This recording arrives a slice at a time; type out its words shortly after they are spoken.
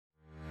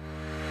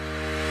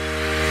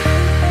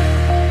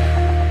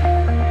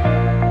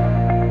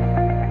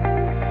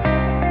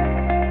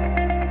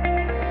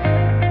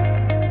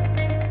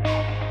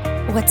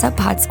What's up,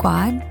 Pod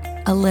Squad?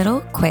 A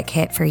little quick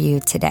hit for you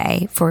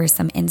today for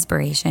some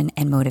inspiration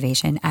and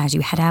motivation as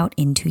you head out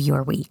into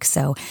your week.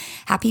 So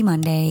happy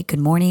Monday, good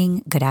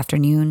morning, good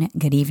afternoon,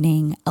 good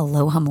evening,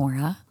 aloha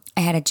mora.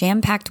 I had a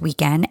jam-packed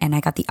weekend and I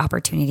got the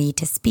opportunity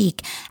to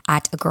speak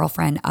at a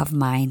girlfriend of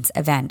mine's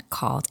event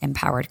called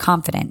Empowered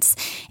Confidence.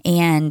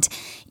 And,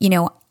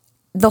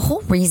 the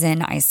whole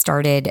reason I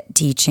started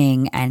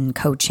teaching and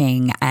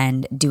coaching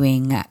and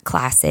doing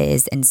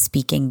classes and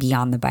speaking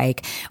beyond the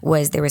bike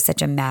was there was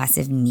such a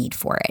massive need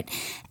for it.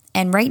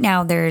 And right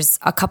now there's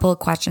a couple of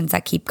questions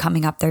that keep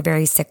coming up. They're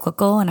very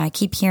cyclical and I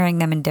keep hearing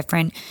them in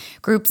different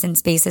groups and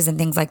spaces and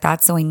things like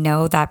that. So I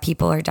know that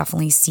people are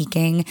definitely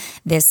seeking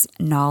this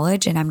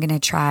knowledge and I'm going to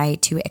try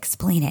to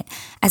explain it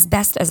as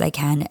best as I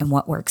can and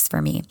what works for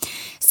me.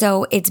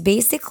 So it's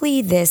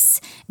basically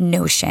this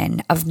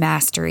notion of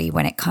mastery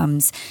when it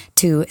comes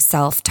to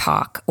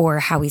self-talk or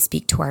how we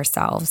speak to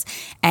ourselves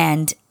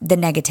and the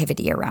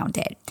negativity around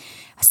it.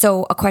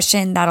 So a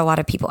question that a lot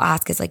of people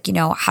ask is like,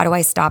 how do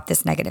I stop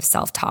this negative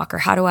self-talk or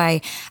how do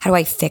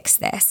I fix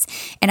this?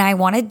 And I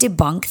want to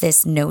debunk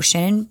this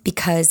notion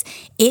because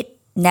it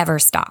never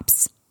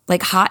stops.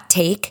 Like hot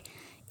take,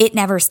 it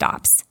never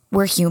stops.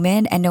 We're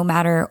human and no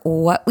matter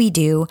what we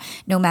do,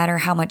 no matter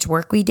how much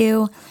work we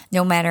do,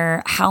 no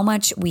matter how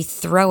much we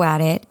throw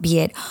at it, be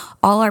it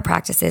all our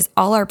practices,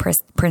 all our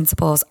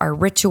principles, our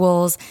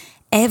rituals,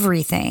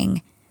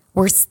 everything,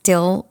 we're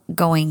still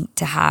going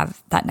to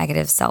have that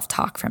negative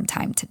self-talk from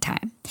time to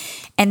time.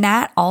 And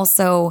that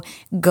also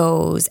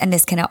goes, and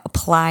this can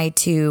apply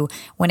to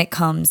when it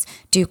comes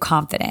to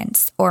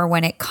confidence or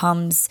when it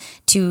comes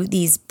to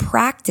these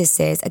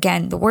practices.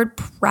 Again, the word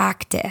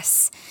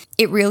practice,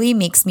 it really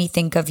makes me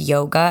think of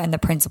yoga and the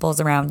principles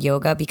around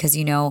yoga because,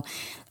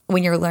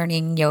 when you're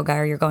learning yoga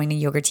or you're going to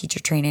yoga teacher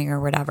training or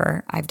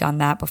whatever, I've done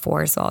that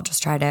before, so I'll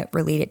just try to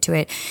relate it to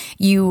it.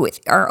 You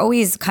are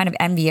always kind of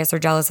envious or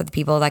jealous of the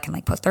people that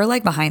can put their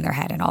leg behind their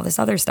head and all this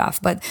other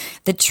stuff. But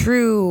the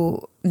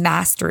true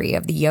mastery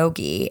of the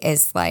yogi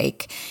is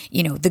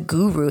the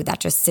guru that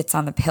just sits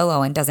on the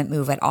pillow and doesn't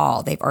move at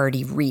all. They've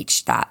already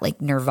reached that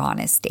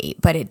nirvana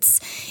state, but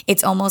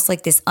it's almost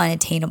like this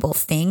unattainable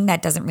thing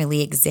that doesn't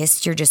really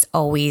exist. You're just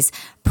always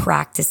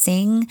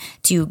practicing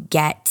to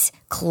get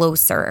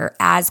closer or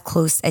as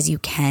close as you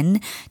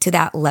can to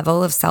that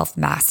level of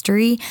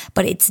self-mastery,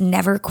 but it's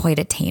never quite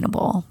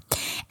attainable.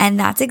 And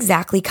that's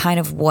exactly kind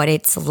of what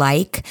it's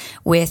like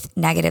with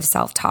negative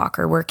self-talk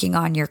or working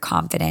on your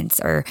confidence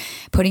or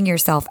putting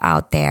yourself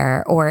out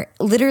there or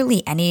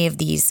literally any of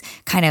these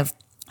kind of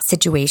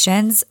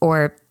situations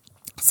or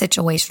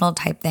situational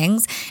type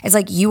things. It's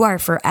like you are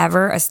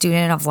forever a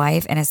student of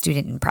life and a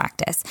student in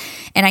practice.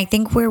 And I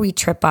think where we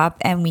trip up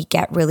and we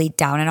get really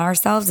down on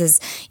ourselves is,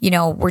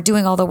 we're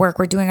doing all the work,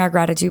 we're doing our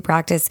gratitude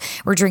practice,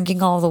 we're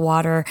drinking all the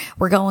water,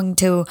 we're going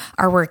to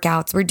our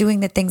workouts, we're doing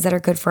the things that are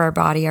good for our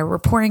body, or we're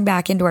pouring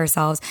back into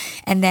ourselves.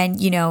 And then,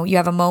 you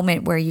have a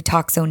moment where you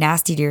talk so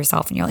nasty to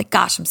yourself and you're like,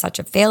 gosh, I'm such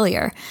a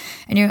failure.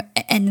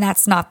 And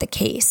that's not the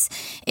case.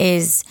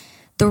 Is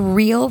the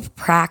real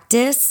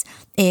practice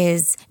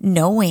is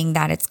knowing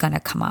that it's going to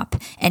come up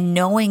and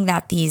knowing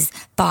that these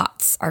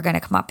thoughts are going to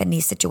come up and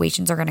these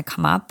situations are going to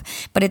come up.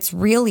 But it's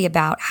really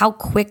about how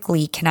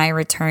quickly can I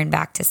return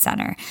back to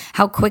center?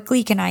 How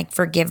quickly can I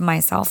forgive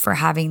myself for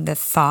having the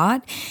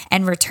thought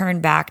and return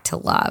back to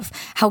love?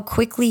 How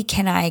quickly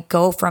can I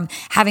go from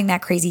having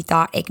that crazy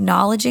thought,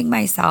 acknowledging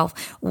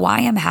myself, why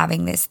I'm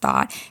having this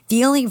thought,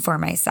 feeling for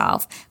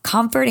myself,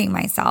 comforting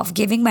myself,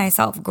 giving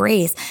myself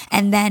grace,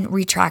 and then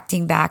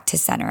retracting back to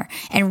center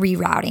and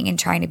rerouting and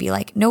trying to be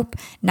like, nope,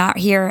 not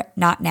here,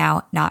 not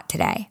now, not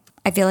today.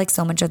 I feel like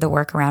so much of the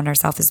work around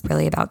ourselves is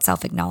really about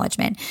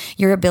self-acknowledgement.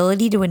 Your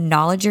ability to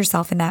acknowledge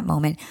yourself in that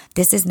moment.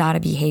 This is not a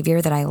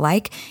behavior that I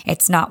like.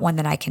 It's not one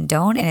that I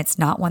condone, and it's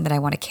not one that I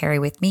want to carry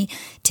with me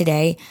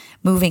today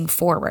moving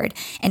forward.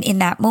 And in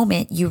that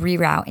moment, you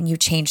reroute and you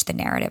change the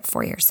narrative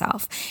for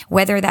yourself.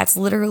 Whether that's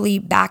literally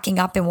backing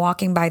up and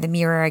walking by the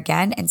mirror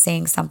again and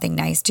saying something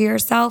nice to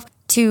yourself,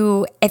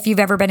 to if you've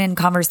ever been in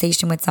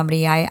conversation with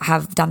somebody, I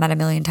have done that a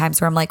million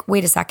times where I'm like,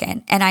 wait a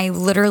second. And I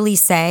literally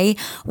say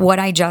what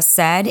I just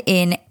said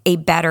in a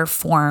better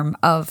form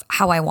of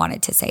how I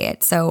wanted to say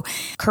it. So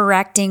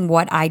correcting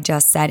what I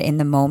just said in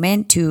the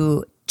moment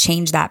to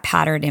change that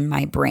pattern in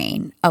my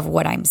brain of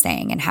what I'm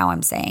saying and how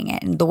I'm saying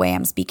it and the way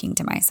I'm speaking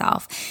to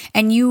myself.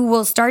 And you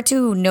will start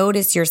to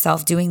notice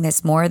yourself doing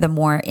this more the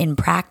more in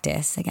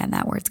practice. Again,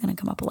 that word's going to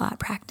come up a lot.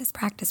 Practice,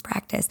 practice,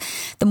 practice.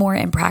 The more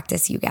in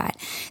practice you get.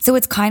 So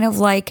it's kind of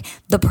like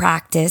the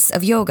practice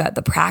of yoga,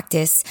 the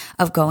practice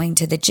of going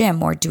to the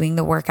gym or doing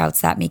the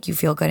workouts that make you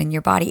feel good in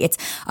your body. It's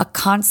a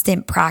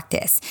constant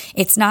practice.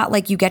 It's not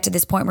like you get to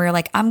this point where you're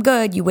like, I'm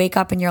good. You wake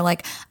up and you're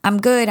like, I'm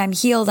good. I'm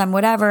healed. I'm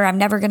whatever. I'm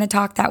never going to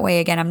talk that way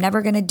again. I'm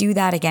never going to do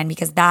that again,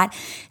 because that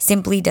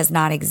simply does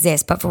not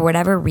exist. But for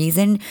whatever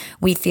reason,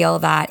 we feel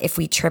that if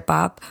we trip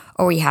up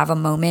or we have a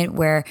moment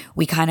where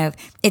we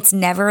it's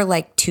never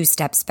like 2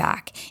 steps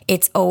back.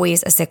 It's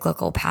always a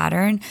cyclical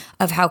pattern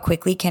of how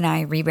quickly can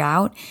I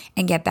reroute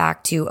and get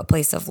back to a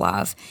place of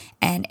love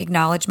and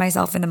acknowledge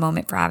myself in the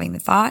moment for having the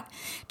thought,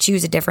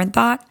 choose a different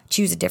thought,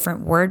 choose a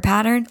different word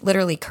pattern,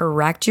 literally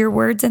correct your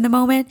words in the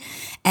moment,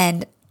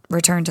 and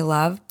return to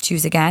love,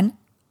 choose again,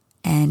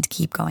 and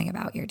keep going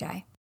about your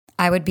day.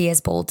 I would be as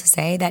bold to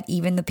say that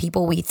even the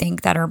people we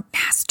think that are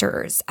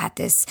masters at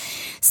this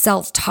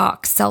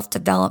self-talk,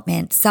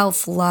 self-development,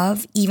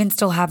 self-love, even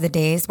still have the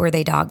days where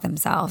they dog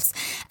themselves.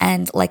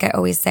 And like I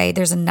always say,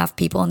 there's enough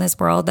people in this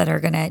world that are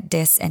going to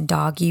diss and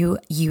dog you.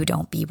 You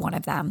don't be one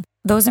of them.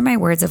 Those are my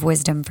words of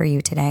wisdom for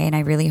you today. And I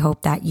really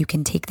hope that you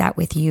can take that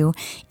with you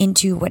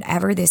into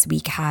whatever this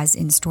week has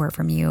in store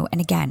from you. And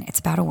again, it's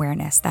about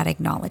awareness, that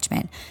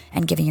acknowledgement,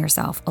 and giving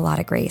yourself a lot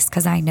of grace.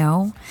 Because I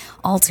know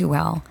all too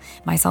well,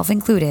 myself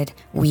included,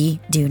 we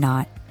do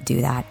not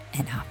do that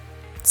enough.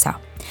 So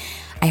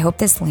I hope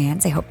this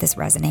lands. I hope this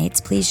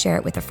resonates. Please share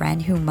it with a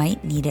friend who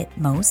might need it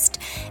most.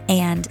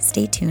 And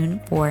stay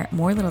tuned for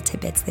more little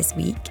tidbits this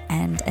week.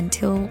 And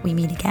until we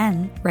meet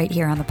again, right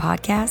here on the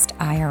podcast,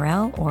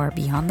 IRL, or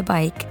Beyond the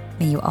Bike,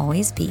 may you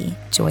always be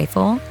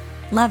joyful,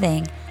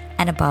 loving,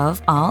 and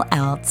above all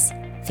else,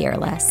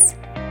 fearless.